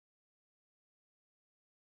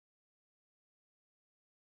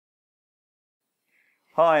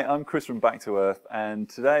Hi, I'm Chris from Back to Earth, and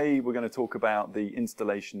today we're going to talk about the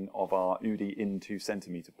installation of our UDI in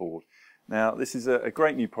 2cm board. Now, this is a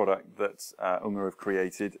great new product that Unger have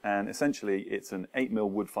created, and essentially it's an 8mm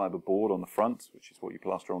wood fibre board on the front, which is what you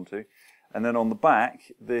plaster onto, and then on the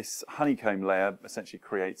back this honeycomb layer essentially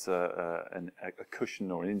creates a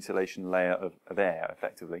cushion or an insulation layer of air,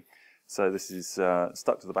 effectively. So this is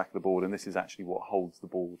stuck to the back of the board, and this is actually what holds the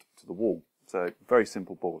board to the wall. So very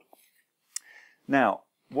simple board. Now,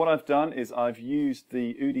 what I've done is I've used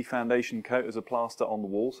the UDI foundation coat as a plaster on the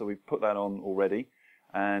wall, so we've put that on already.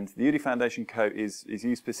 And the UDI foundation coat is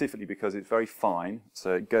used specifically because it's very fine,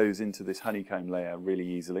 so it goes into this honeycomb layer really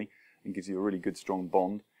easily and gives you a really good strong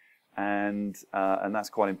bond. And that's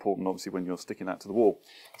quite important, obviously, when you're sticking that to the wall.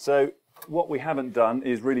 So what we haven't done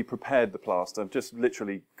is really prepared the plaster. I've just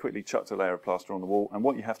literally quickly chucked a layer of plaster on the wall, and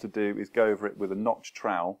what you have to do is go over it with a notch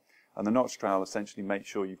trowel. And the notch trowel essentially makes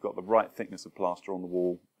sure you've got the right thickness of plaster on the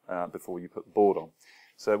wall before you put the board on.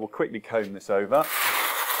 So we'll quickly comb this over.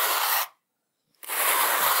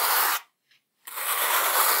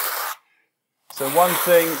 So one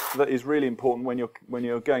thing that is really important when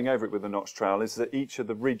you're going over it with a notch trowel is that each of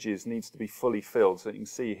the ridges needs to be fully filled. So you can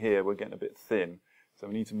see here we're getting a bit thin. So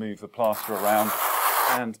we need to move the plaster around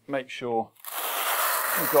and make sure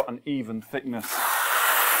we've got an even thickness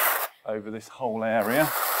over this whole area.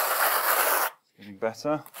 Getting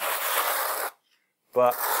better,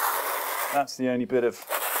 but that's the only bit of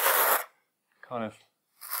kind of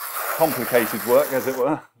complicated work, as it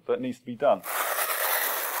were, that needs to be done.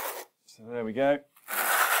 So there we go.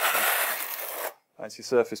 That's your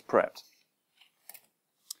surface prepped.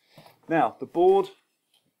 Now the board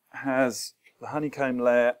has the honeycomb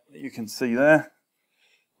layer that you can see there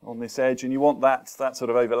on this edge, and you want that sort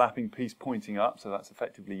of overlapping piece pointing up, so that's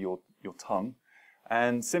effectively your tongue.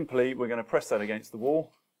 And simply, we're going to press that against the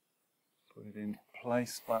wall, put it in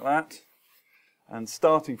place like that, and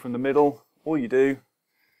starting from the middle, all you do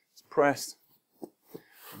is press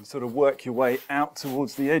and sort of work your way out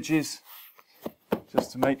towards the edges,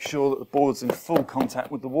 just to make sure that the board's in full contact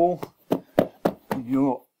with the wall, and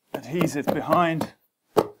your adhesive behind.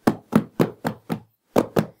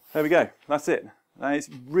 There we go, that's it. Now, it's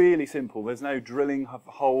really simple. There's no drilling of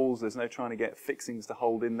holes, there's no trying to get fixings to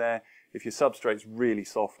hold in there. If your substrate's really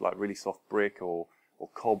soft, like really soft brick or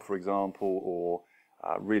cob, for example, or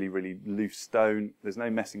really, really loose stone, there's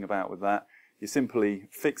no messing about with that. You're simply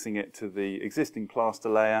fixing it to the existing plaster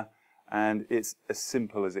layer, and it's as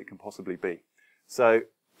simple as it can possibly be. So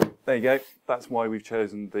there you go. That's why we've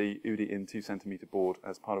chosen the UDI in 2cm board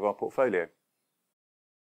as part of our portfolio.